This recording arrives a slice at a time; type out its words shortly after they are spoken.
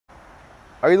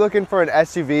Are you looking for an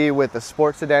SUV with a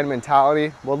sports sedan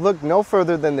mentality? Well, look no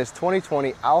further than this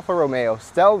 2020 Alfa Romeo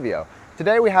Stelvio.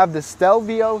 Today we have the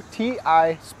Stelvio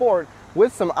TI Sport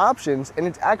with some options, and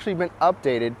it's actually been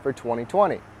updated for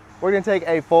 2020. We're going to take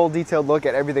a full detailed look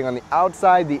at everything on the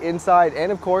outside, the inside,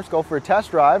 and of course go for a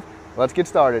test drive. Let's get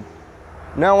started.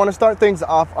 Now I want to start things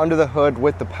off under the hood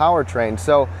with the powertrain.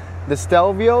 So the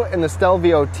Stelvio and the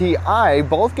Stelvio TI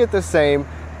both get the same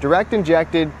direct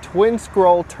injected twin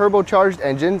scroll turbocharged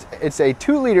engines. It's a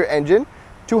 2-liter engine,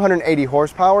 280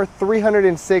 horsepower,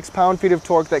 306 pound-feet of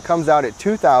torque that comes out at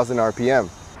 2,000 RPM.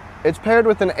 It's paired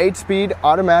with an 8-speed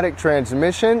automatic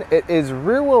transmission. It is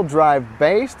rear-wheel drive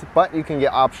based, but you can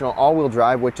get optional all-wheel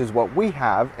drive, which is what we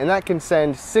have, and that can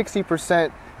send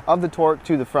 60% of the torque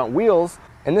to the front wheels.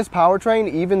 And this powertrain,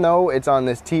 even though it's on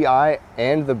this TI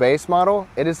and the base model,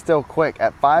 it is still quick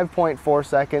at 5.4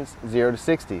 seconds, 0 to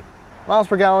 60. Miles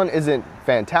per gallon isn't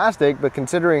fantastic, but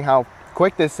considering how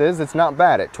quick this is, it's not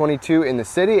bad at 22 in the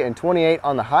city and 28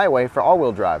 on the highway for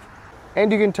all-wheel drive.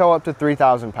 And you can tow up to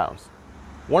 3,000 pounds.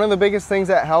 One of the biggest things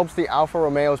that helps the Alfa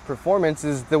Romeo's performance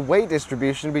is the weight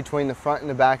distribution between the front and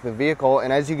the back of the vehicle,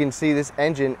 and as you can see, this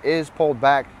engine is pulled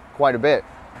back quite a bit.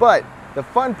 But the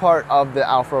fun part of the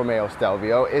Alfa Romeo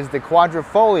Stelvio is the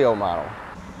Quadrifoglio model.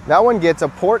 That one gets a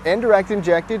port and direct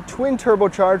injected twin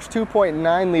turbocharged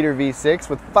 2.9 liter V6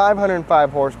 with 505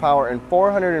 horsepower and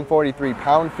 443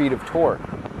 pound-feet of torque.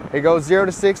 It goes 0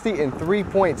 to 60 in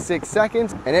 3.6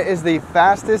 seconds, and it is the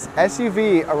fastest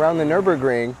SUV around the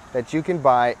Nürburgring that you can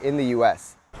buy in the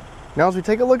US. Now as we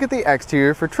take a look at the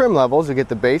exterior for trim levels, you get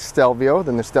the base Stelvio,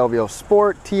 then the Stelvio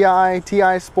Sport, TI,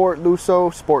 TI Sport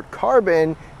Lusso, Sport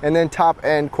Carbon, and then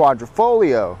top-end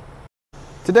Quadrifoglio.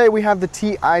 Today we have the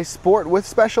TI Sport with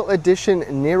special edition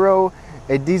Nero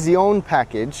Edizione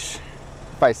package,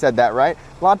 if I said that right.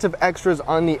 Lots of extras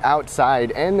on the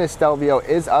outside, and the Stelvio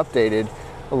is updated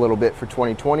a little bit for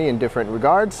 2020 in different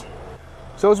regards.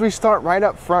 So as we start right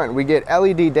up front, we get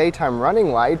LED daytime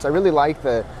running lights. I really like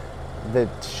the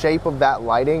shape of that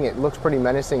lighting. It looks pretty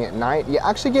menacing at night. You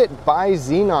actually get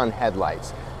bi-xenon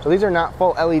headlights. So these are not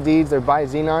full LEDs, they're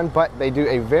bi-xenon, but they do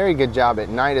a very good job at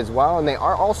night as well, and they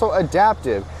are also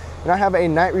adaptive. And I have a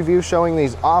night review showing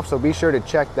these off, so be sure to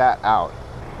check that out.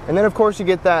 And then of course you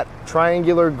get that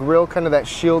triangular grille, kind of that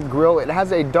shield grille. It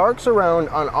has a dark surround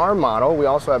on our model. We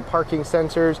also have parking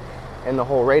sensors and the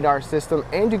whole radar system,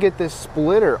 and you get this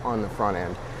splitter on the front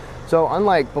end. So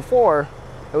unlike before,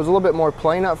 it was a little bit more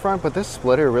plain up front, but this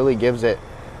splitter really gives it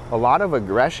a lot of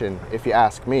aggression, if you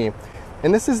ask me.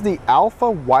 And this is the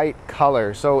Alpha White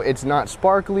color, so it's not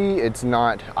sparkly, it's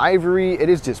not ivory, it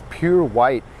is just pure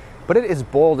white, but it is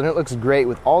bold and it looks great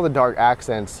with all the dark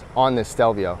accents on this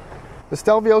Stelvio. The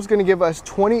Stelvio is going to give us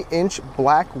 20-inch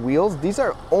black wheels. These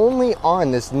are only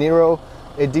on this Nero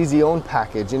Edizione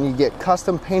package, and you get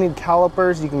custom painted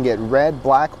calipers. You can get red,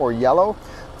 black, or yellow.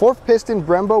 4th piston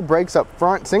Brembo brakes up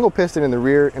front, single piston in the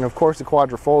rear, and of course the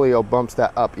Quadrifoglio bumps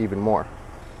that up even more.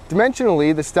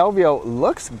 Dimensionally, the Stelvio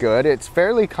looks good. It's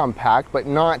fairly compact, but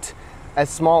not as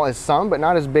small as some, but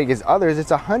not as big as others.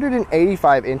 It's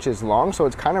 185 inches long, so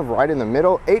it's kind of right in the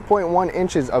middle. 8.1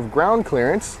 inches of ground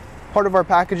clearance. Part of our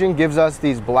packaging gives us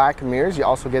these black mirrors. You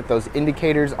also get those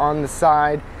indicators on the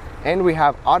side, and we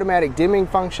have automatic dimming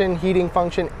function, heating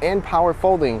function, and power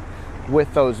folding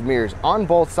with those mirrors on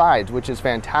both sides, which is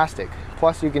fantastic.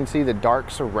 Plus you can see the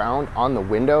dark surround on the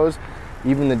windows,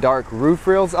 even the dark roof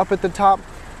rails up at the top.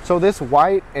 So this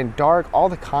white and dark, all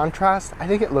the contrast, I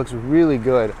think it looks really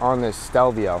good on this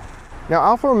Stelvio. Now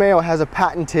Alfa Romeo has a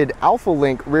patented Alpha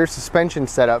Link rear suspension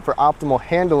setup for optimal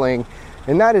handling,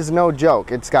 and that is no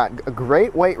joke. It's got a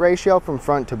great weight ratio from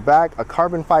front to back. A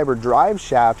carbon fiber drive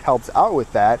shaft helps out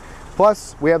with that.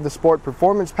 Plus we have the Sport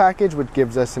Performance package, which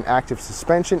gives us an active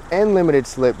suspension and limited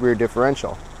slip rear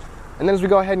differential. And then as we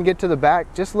go ahead and get to the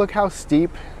back, just look how steep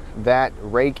that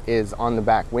rake is on the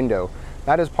back window.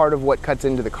 That is part of what cuts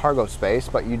into the cargo space,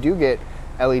 but you do get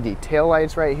LED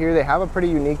taillights right here. They have a pretty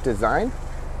unique design,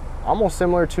 almost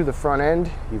similar to the front end.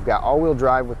 You've got all-wheel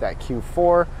drive with that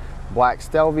Q4, black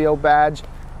Stelvio badge,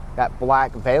 that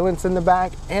black valance in the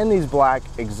back, and these black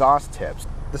exhaust tips.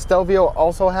 The Stelvio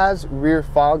also has rear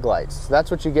fog lights. So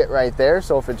that's what you get right there.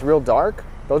 So if it's real dark,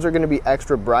 those are going to be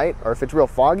extra bright, or if it's real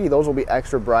foggy, those will be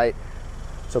extra bright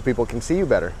so people can see you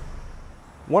better.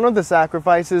 One of the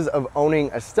sacrifices of owning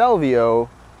a Stelvio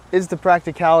is the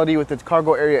practicality with its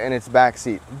cargo area and its back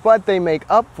seat, but they make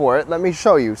up for it. Let me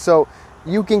show you. So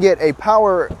you can get a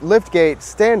power liftgate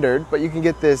standard, but you can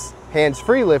get this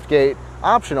hands-free liftgate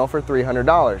optional for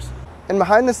 $300. And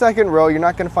behind the second row, you're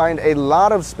not going to find a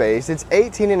lot of space. It's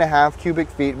 18.5 cubic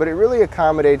feet, but it really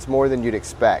accommodates more than you'd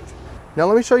expect. Now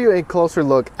let me show you a closer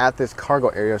look at this cargo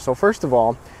area. So first of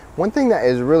all, one thing that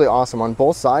is really awesome, on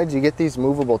both sides you get these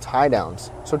movable tie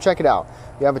downs. So check it out.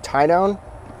 You have a tie down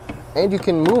and you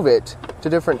can move it to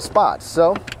different spots.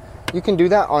 So you can do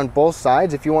that on both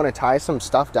sides. If you want to tie some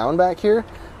stuff down back here,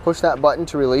 push that button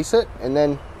to release it and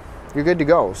then you're good to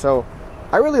go. So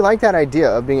I really like that idea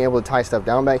of being able to tie stuff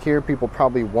down back here. People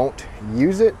probably won't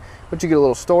use it, but you get a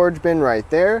little storage bin right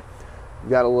there. You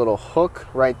got a little hook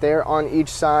right there on each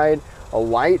side, a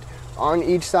light on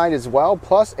each side as well,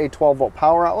 plus a 12-volt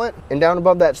power outlet. And down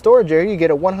above that storage area, you get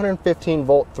a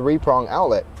 115-volt 3-prong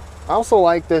outlet. I also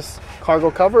like this cargo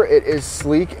cover. It is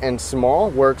sleek and small,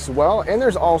 works well, and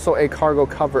there's also a cargo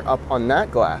cover up on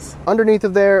that glass. Underneath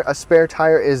of there, a spare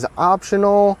tire is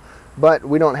optional, but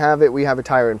we don't have it. We have a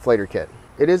tire inflator kit.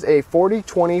 It is a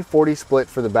 40-20-40 split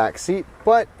for the back seat,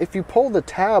 but if you pull the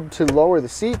tab to lower the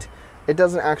seat, it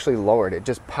doesn't actually lower it. It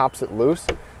just pops it loose,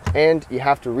 and you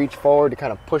have to reach forward to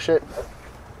kind of push it.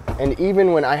 And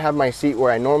even when I have my seat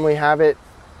where I normally have it,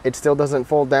 it still doesn't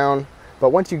fold down.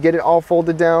 But once you get it all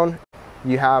folded down,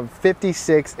 you have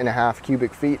 56.5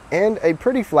 cubic feet and a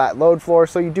pretty flat load floor,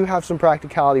 so you do have some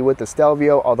practicality with the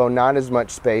Stelvio, although not as much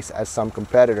space as some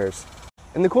competitors.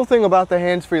 And the cool thing about the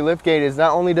hands-free liftgate is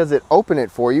not only does it open it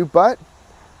for you, but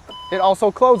it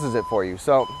also closes it for you.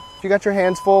 So if you got your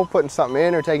hands full putting something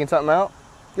in or taking something out,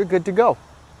 you're good to go.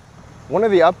 One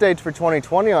of the updates for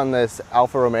 2020 on this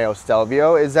Alfa Romeo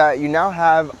Stelvio is that you now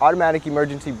have automatic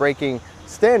emergency braking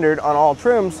standard on all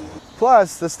trims.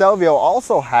 Plus, the Stelvio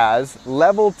also has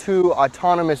level 2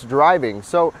 autonomous driving.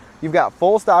 So you've got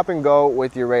full stop and go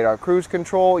with your radar cruise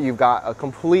control. You've got a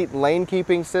complete lane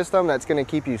keeping system that's going to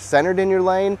keep you centered in your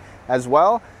lane as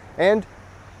well. And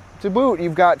to boot,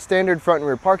 you've got standard front and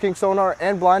rear parking sonar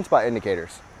and blind spot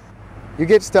indicators. You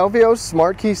get Stelvio's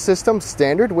smart key system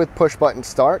standard with push button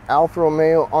start, Alfa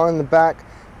Romeo on the back,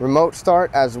 remote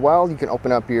start as well. You can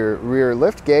open up your rear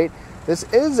lift gate. This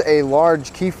is a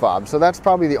large key fob, so that's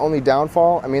probably the only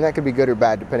downfall. I mean, that could be good or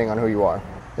bad depending on who you are.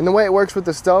 And the way it works with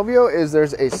the Stelvio is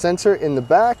there's a sensor in the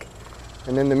back,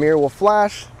 and then the mirror will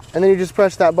flash, and then you just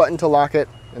press that button to lock it,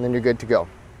 and then you're good to go.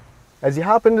 As you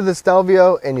hop into the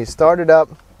Stelvio and you start it up,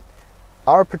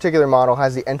 our particular model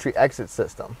has the entry-exit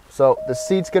system. So the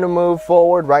seat's gonna move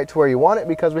forward right to where you want it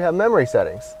because we have memory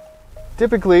settings.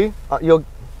 Typically, you'll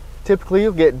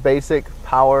get basic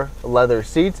power leather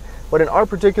seats, but in our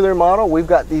particular model, we've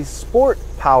got these sport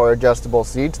power adjustable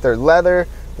seats. They're leather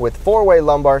with 4-way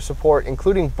lumbar support,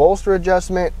 including bolster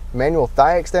adjustment, manual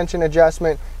thigh extension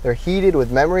adjustment. They're heated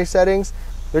with memory settings.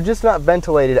 They're just not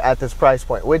ventilated at this price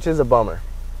point, which is a bummer.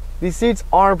 These seats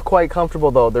are quite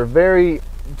comfortable though. They're very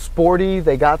sporty.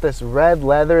 They got this red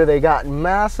leather. They got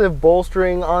massive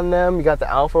bolstering on them. You got the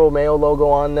Alfa Romeo logo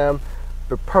on them.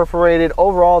 They're perforated.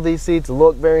 Overall, these seats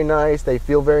look very nice. They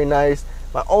feel very nice.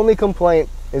 My only complaint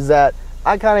is that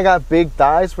I kind of got big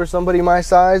thighs for somebody my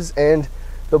size, and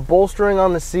the bolstering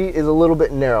on the seat is a little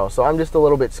bit narrow, so I'm just a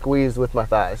little bit squeezed with my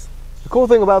thighs. The cool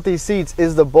thing about these seats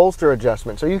is the bolster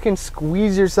adjustment, so you can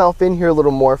squeeze yourself in here a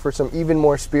little more for some even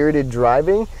more spirited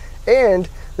driving. And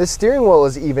the steering wheel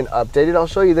is even updated. I'll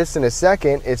show you this in a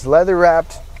second. It's leather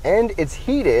wrapped and it's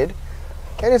heated,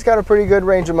 and it's got a pretty good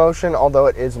range of motion, although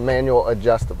it is manual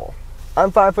adjustable. I'm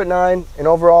 5'9", and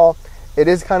overall it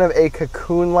is kind of a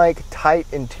cocoon-like tight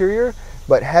interior,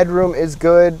 but headroom is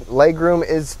good, legroom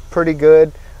is pretty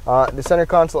good. The center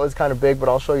console is kind of big, but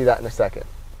I'll show you that in a second.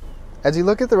 As you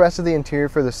look at the rest of the interior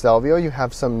for the Stelvio, you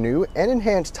have some new and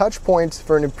enhanced touch points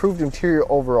for an improved interior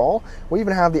overall. We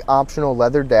even have the optional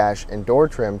leather dash and door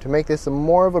trim to make this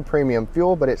more of a premium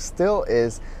feel, but it still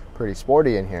is pretty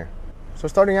sporty in here. So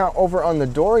starting out over on the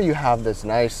door, you have this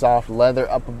nice soft leather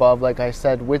up above, like I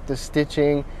said, with the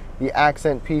stitching, the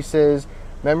accent pieces,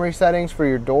 memory settings for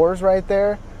your doors right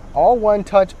there. All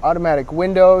one-touch automatic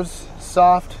windows,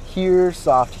 soft here,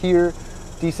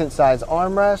 decent size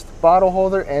armrest, bottle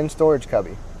holder, and storage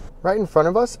cubby. Right in front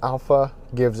of us, Alfa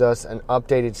gives us an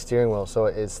updated steering wheel. So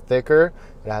it is thicker,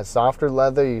 it has softer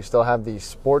leather, you still have these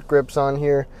sport grips on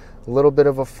here, a little bit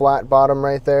of a flat bottom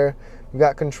right there. You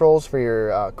got controls for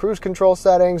your cruise control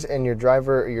settings and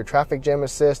your traffic jam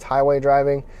assist, highway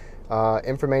driving,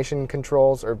 information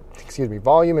controls,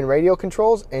 volume and radio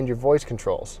controls, and your voice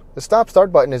controls. The stop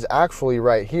start button is actually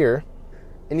right here,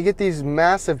 and you get these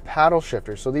massive paddle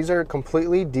shifters. So these are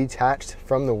completely detached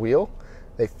from the wheel.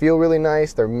 They feel really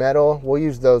nice, they're metal. We'll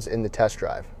use those in the test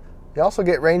drive. You also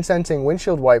get rain sensing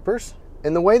windshield wipers.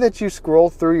 And the way that you scroll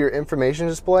through your information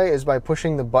display is by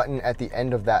pushing the button at the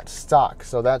end of that stalk.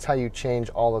 So that's how you change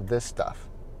all of this stuff.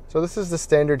 So this is the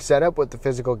standard setup with the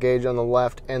physical gauge on the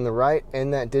left and the right,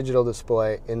 and that digital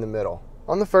display in the middle.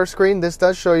 On the first screen, this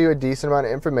does show you a decent amount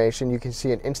of information. You can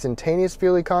see an instantaneous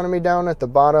fuel economy down at the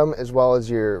bottom, as well as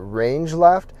your range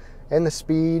left and the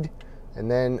speed. And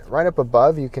then right up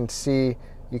above, you can see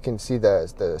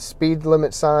the speed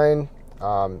limit sign.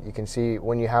 You can see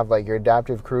when you have like your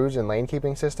adaptive cruise and lane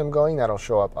keeping system going, that'll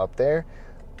show up there.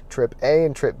 Trip A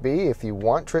and Trip B. If you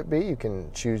want Trip B, you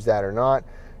can choose that or not.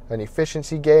 An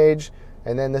efficiency gauge,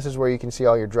 and then this is where you can see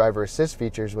all your driver assist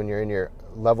features when you're in your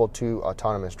level 2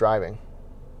 autonomous driving.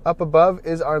 Up above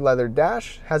is our leather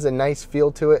dash. Has a nice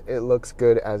feel to it. It looks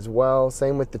good as well.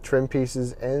 Same with the trim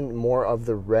pieces and more of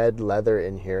the red leather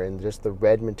in here and just the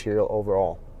red material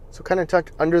overall. So kind of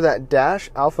tucked under that dash,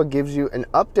 Alfa gives you an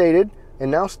updated and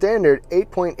now standard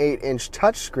 8.8-inch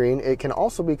touchscreen. It can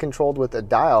also be controlled with a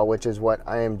dial, which is what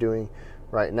I am doing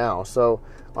right now. So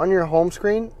on your home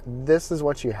screen, this is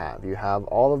what you have. You have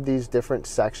all of these different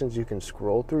sections you can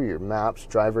scroll through, your maps,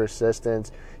 driver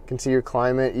assistance, you can see your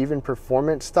climate, even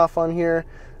performance stuff on here,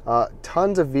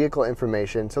 tons of vehicle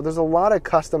information. So there's a lot of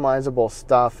customizable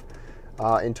stuff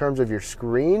in terms of your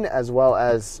screen, as well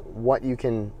as what you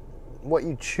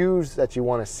choose that you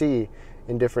want to see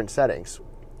in different settings.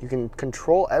 You can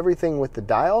control everything with the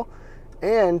dial,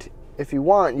 and if you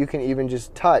want, you can even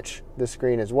just touch the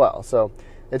screen as well. So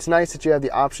it's nice that you have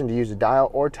the option to use a dial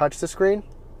or touch the screen.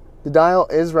 The dial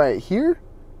is right here.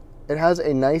 It has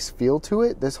a nice feel to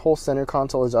it. This whole center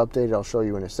console is updated. I'll show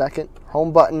you in a second.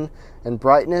 Home button and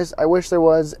brightness. I wish there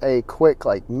was a quick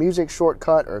like music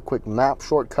shortcut or a quick map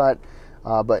shortcut,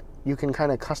 but you can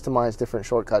kind of customize different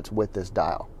shortcuts with this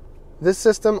dial. This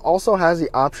system also has the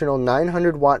optional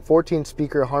 900 watt 14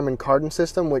 speaker Harman Kardon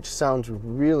system, which sounds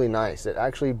really nice. It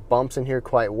actually bumps in here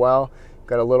quite well.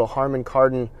 Got a little Harman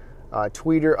Kardon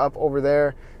tweeter up over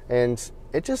there, and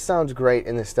it just sounds great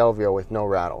in the Stelvio with no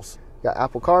rattles. Got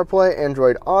Apple CarPlay,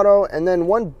 Android Auto, and then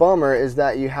one bummer is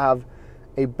that you have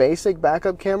a basic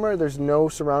backup camera. There's no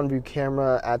surround view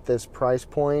camera at this price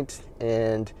point,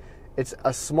 and it's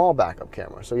a small backup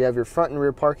camera. So you have your front and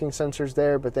rear parking sensors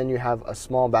there, but then you have a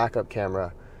small backup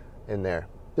camera in there.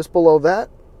 Just below that,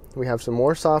 we have some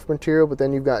more soft material, but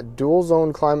then you've got dual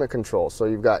zone climate control. So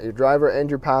you've got your driver and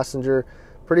your passenger.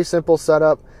 Pretty simple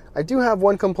setup. I do have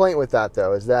one complaint with that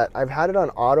though, is that I've had it on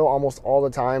auto almost all the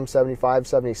time, 75,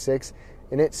 76,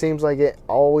 and it seems like it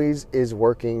always is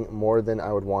working more than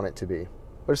I would want it to be.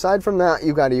 But aside from that,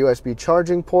 you've got a USB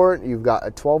charging port, you've got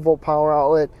a 12-volt power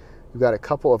outlet, you've got a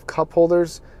couple of cup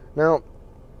holders. Now,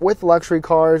 with luxury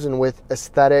cars and with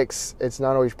aesthetics, it's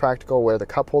not always practical where the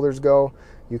cup holders go.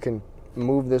 You can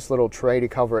move this little tray to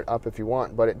cover it up if you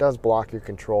want, but it does block your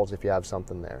controls if you have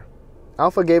something there.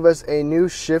 Alfa gave us a new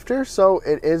shifter, so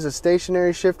it is a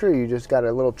stationary shifter. You just got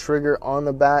a little trigger on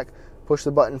the back, push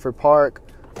the button for park,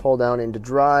 pull down into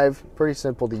drive. Pretty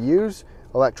simple to use.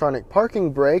 Electronic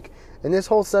parking brake, and this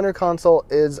whole center console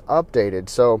is updated.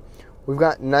 So we've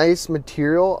got nice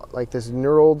material like this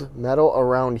knurled metal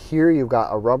around here. You've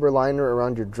got a rubber liner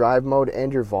around your drive mode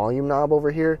and your volume knob over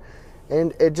here,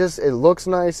 and it looks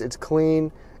nice. It's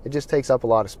clean. It just takes up a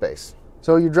lot of space.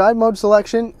 So your drive mode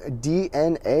selection,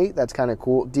 DNA, that's kind of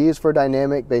cool. D is for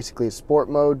dynamic, basically a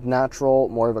sport mode, natural,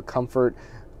 more of a comfort,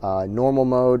 normal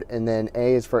mode, and then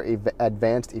A is for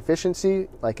advanced efficiency,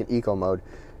 like an eco mode.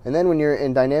 And then when you're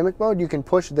in dynamic mode, you can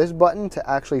push this button to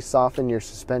actually soften your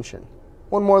suspension.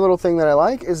 One more little thing that I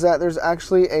like is that there's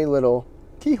actually a little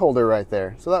key holder right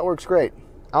there, so that works great.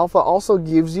 Alfa also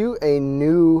gives you a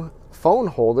new phone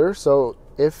holder, so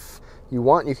if you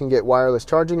want, you can get wireless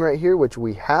charging right here, which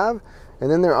we have. And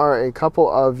then there are a couple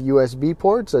of USB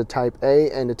ports, a Type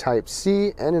A and a Type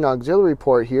C, and an auxiliary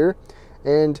port here.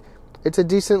 And it's a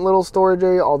decent little storage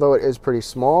area, although it is pretty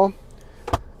small.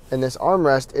 And this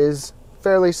armrest is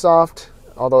fairly soft,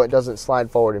 although it doesn't slide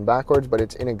forward and backwards, but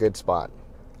it's in a good spot.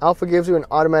 Alfa gives you an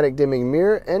automatic dimming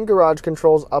mirror and garage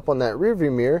controls up on that rear view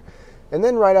mirror. And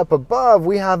then right up above,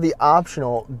 we have the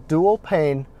optional dual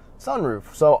pane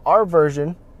sunroof. So our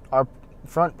version, our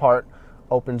front part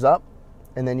opens up,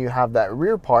 and then you have that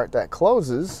rear part that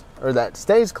closes, or that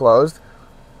stays closed.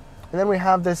 And then we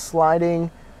have this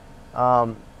sliding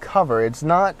cover. It's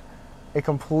not a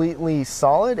completely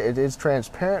solid, it is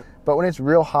transparent, but when it's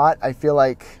real hot, I feel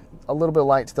like a little bit of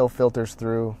light still filters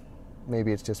through.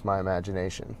 Maybe it's just my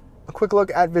imagination. A quick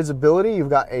look at visibility. You've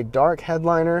got a dark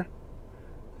headliner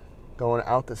going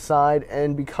out the side,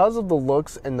 and because of the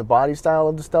looks and the body style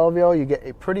of the Stelvio, you get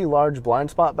a pretty large blind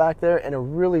spot back there and a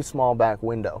really small back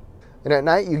window. And at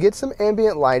night, you get some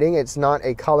ambient lighting. It's not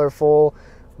a colorful,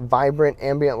 vibrant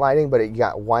ambient lighting, but you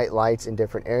got white lights in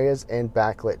different areas and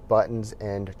backlit buttons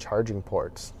and charging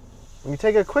ports. When you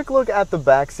take a quick look at the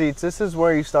back seats, this is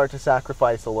where you start to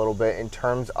sacrifice a little bit in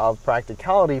terms of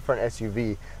practicality for an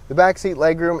SUV. The back seat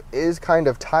legroom is kind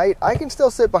of tight. I can still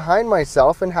sit behind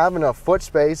myself and have enough foot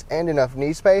space and enough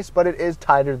knee space, but it is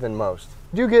tighter than most.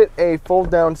 You do get a fold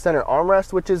down center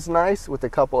armrest, which is nice, with a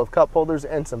couple of cup holders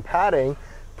and some padding.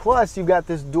 Plus, you've got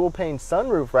this dual pane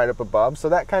sunroof right up above, so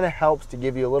that kind of helps to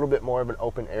give you a little bit more of an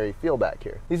open, airy feel back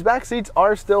here. These back seats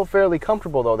are still fairly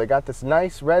comfortable though. They got this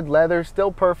nice red leather,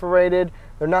 still perforated.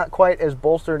 They're not quite as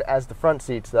bolstered as the front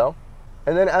seats though.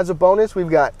 And then as a bonus,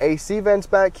 we've got AC vents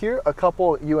back here, a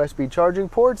couple USB charging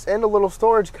ports, and a little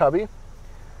storage cubby.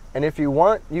 And if you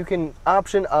want, you can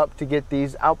option up to get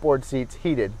these outboard seats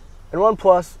heated. And one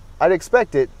plus, I'd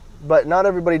expect it, but not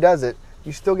everybody does it.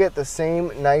 You still get the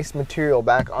same nice material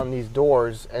back on these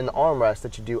doors and the armrest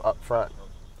that you do up front.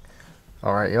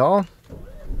 All right, y'all.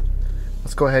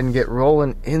 Let's go ahead and get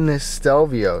rolling in this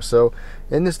Stelvio. So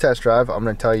in this test drive, I'm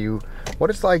going to tell you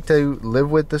what it's like to live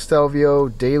with the Stelvio,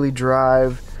 daily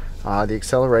drive, the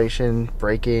acceleration,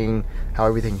 braking, how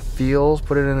everything feels,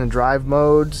 put it in the drive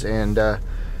modes, and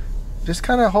just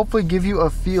kind of hopefully give you a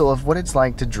feel of what it's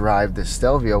like to drive the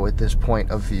Stelvio with this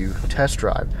point of view test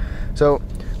drive. So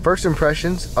first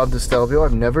impressions of the Stelvio,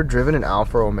 I've never driven an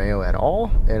Alfa Romeo at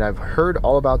all, and I've heard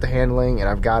all about the handling, and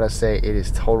I've got to say it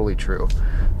is totally true.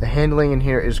 The handling in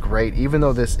here is great, even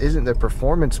though this isn't the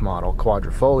performance model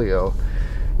Quadrifoglio.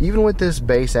 Even with this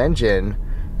base engine,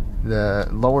 the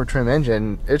lower trim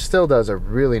engine, it still does a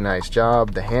really nice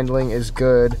job. The handling is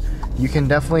good. You can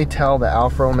definitely tell the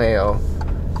Alfa Romeo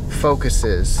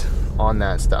focuses on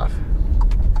that stuff.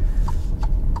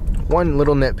 One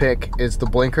little nitpick is the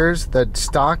blinkers. The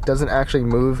stock doesn't actually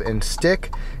move and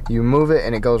stick. You move it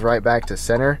and it goes right back to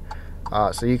center.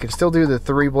 So you can still do the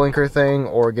 3 blinker thing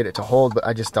or get it to hold, but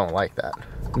I just don't like that.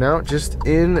 Now, just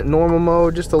in normal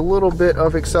mode, just a little bit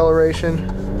of acceleration.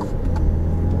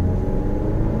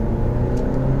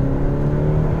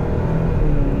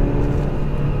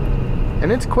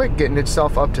 And it's quick getting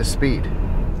itself up to speed.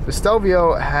 The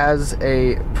Stelvio has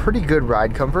a pretty good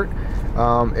ride comfort.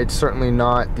 It's certainly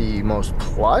not the most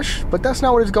plush, but that's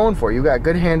not what it's going for. You've got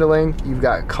good handling, you've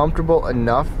got comfortable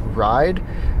enough ride.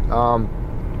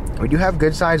 We do have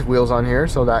good sized wheels on here,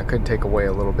 so that could take away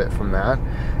a little bit from that.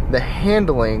 The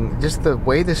handling, just the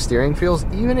way the steering feels,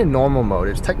 even in normal mode,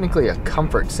 it's technically a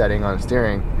comfort setting on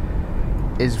steering,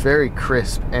 is very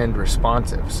crisp and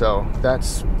responsive, so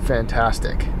that's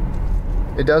fantastic.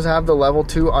 It does have the level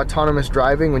 2 autonomous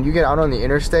driving. When you get out on the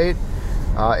interstate,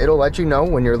 it'll let you know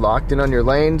when you're locked in on your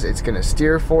lanes. It's going to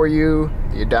steer for you.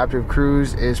 The adaptive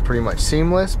cruise is pretty much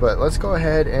seamless, but let's go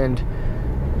ahead and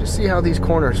just see how these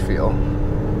corners feel.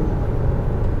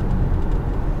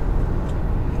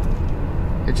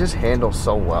 It just handles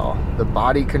so well. The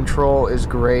body control is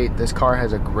great. This car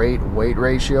has a great weight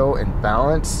ratio and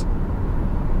balance.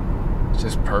 It's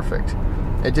just perfect.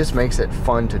 It just makes it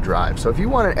fun to drive. So if you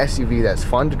want an SUV that's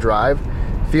fun to drive,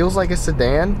 feels like a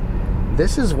sedan,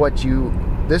 this is what you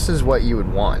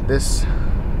would want. This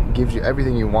gives you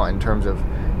everything you want in terms of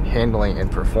handling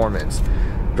and performance.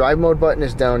 Drive mode button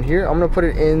is down here. I'm going to put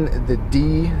it in the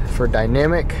D for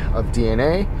dynamic of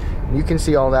DNA. You can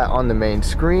see all that on the main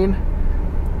screen.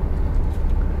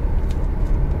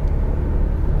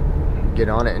 Get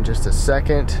on it in just a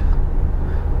second.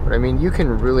 But I mean, you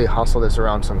can really hustle this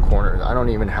around some corners. I don't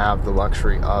even have the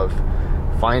luxury of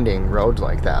finding roads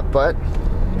like that. But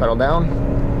pedal down.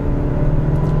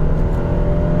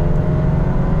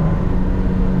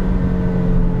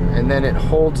 And then it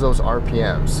holds those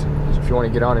RPMs. So if you want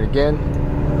to get on it again,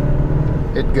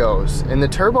 it goes. And the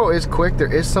turbo is quick.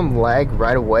 There is some lag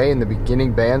right away in the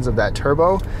beginning bands of that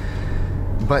turbo,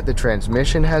 but the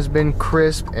transmission has been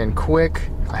crisp and quick.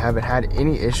 I haven't had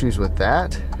any issues with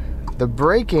that. The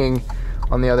braking,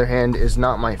 on the other hand, is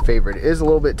not my favorite. It is a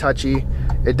little bit touchy.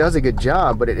 It does a good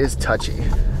job, but it is touchy.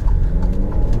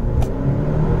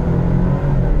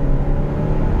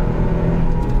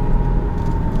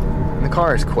 And the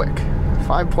car is quick.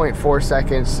 5.4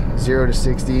 seconds, 0 to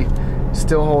 60,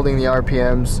 still holding the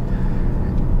RPMs.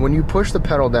 When you push the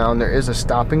pedal down, there is a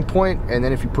stopping point, and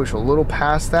then if you push a little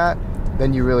past that,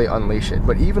 then you really unleash it.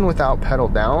 But even without pedal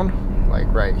down, like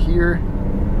right here,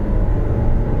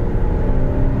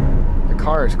 the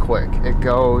car is quick. It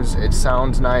goes, it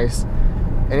sounds nice,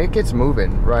 and it gets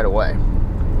moving right away.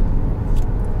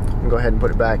 I'll go ahead and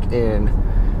put it back in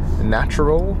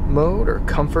natural mode or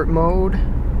comfort mode.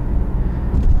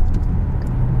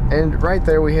 And right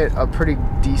there we hit a pretty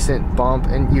decent bump,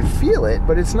 and you feel it,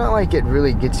 but it's not like it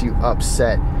really gets you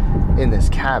upset in this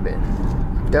cabin.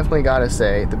 I've definitely got to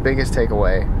say the biggest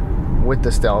takeaway with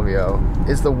the Stelvio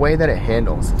is the way that it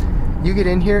handles. you get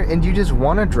in here and you just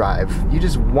want to drive. You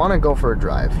just want to go for a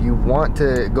drive. You want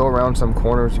to go around some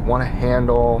corners. You want to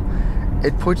handle.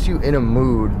 It puts you in a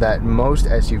mood that most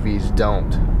SUVs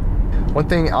don't. One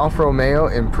thing Alfa Romeo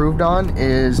improved on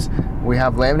is we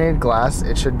have laminated glass.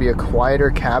 It should be a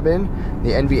quieter cabin.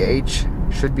 The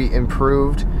NVH should be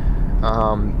improved.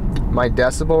 My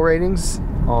decibel ratings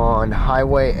on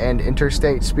highway and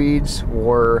interstate speeds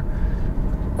were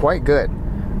quite good.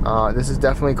 This is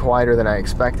definitely quieter than I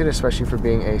expected, especially for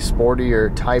being a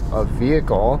sportier type of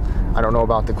vehicle. I don't know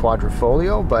about the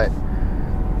Quadrifoglio, but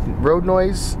road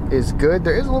noise is good.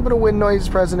 There is a little bit of wind noise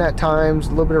present at times, a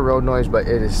little bit of road noise, but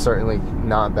it is certainly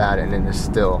not bad, and it is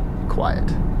still quiet.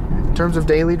 In terms of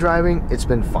daily driving, it's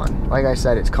been fun. Like I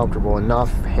said, it's comfortable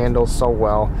enough, handles so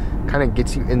well, kind of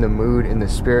gets you in the mood, in the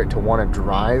spirit to want to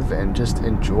drive and just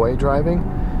enjoy driving.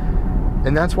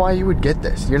 And that's why you would get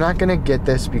this. You're not going to get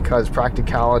this because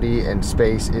practicality and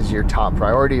space is your top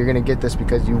priority. You're going to get this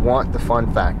because you want the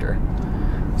fun factor.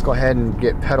 Let's go ahead and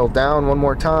get pedal down one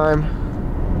more time.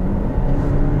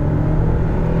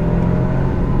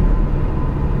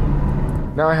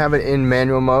 Now I have it in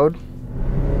manual mode.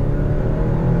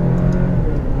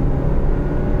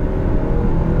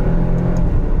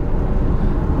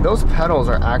 Those pedals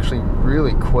are actually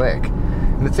really quick.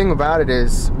 And the thing about it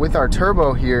is, with our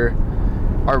turbo here,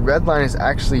 our red line is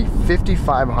actually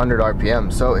 5,500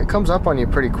 RPM, so it comes up on you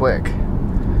pretty quick.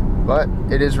 But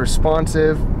it is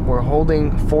responsive. We're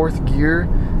holding 4th gear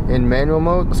in manual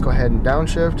mode. Let's go ahead and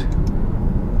downshift.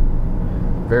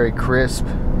 Very crisp.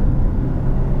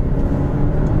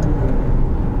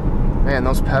 Man,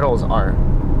 those paddles are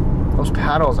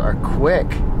quick.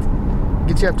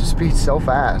 Gets you up to speed so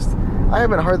fast. I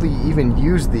haven't hardly even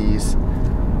used these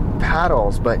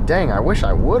paddles, but dang, I wish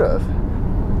I would have.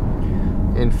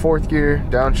 In 4th gear,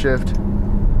 downshift,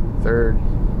 3rd,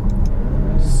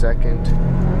 2nd.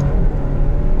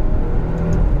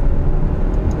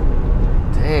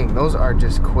 Dang, those are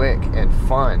just quick and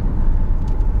fun.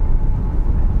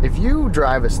 If you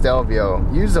drive a Stelvio,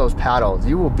 use those paddles.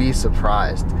 You will be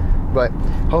surprised. But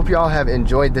hope you all have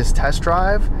enjoyed this test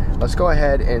drive. Let's go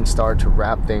ahead and start to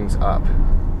wrap things up.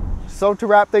 So to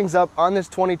wrap things up on this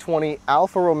 2020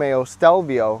 Alfa Romeo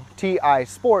Stelvio TI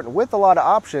Sport with a lot of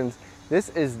options, this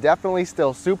is definitely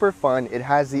still super fun. It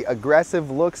has the aggressive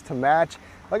looks to match.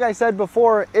 Like I said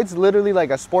before, it's literally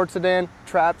like a sports sedan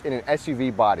trapped in an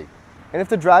SUV body. And if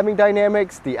the driving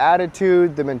dynamics, the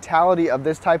attitude, the mentality of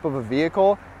this type of a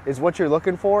vehicle is what you're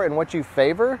looking for and what you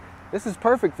favor, this is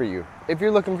perfect for you. If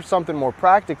you're looking for something more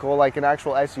practical like an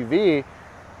actual SUV,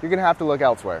 you're gonna have to look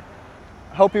elsewhere.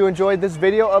 Hope you enjoyed this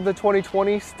video of the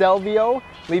 2020 Stelvio.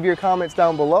 Leave your comments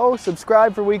down below,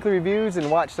 subscribe for weekly reviews,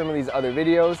 and watch some of these other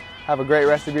videos. Have a great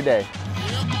rest of your day.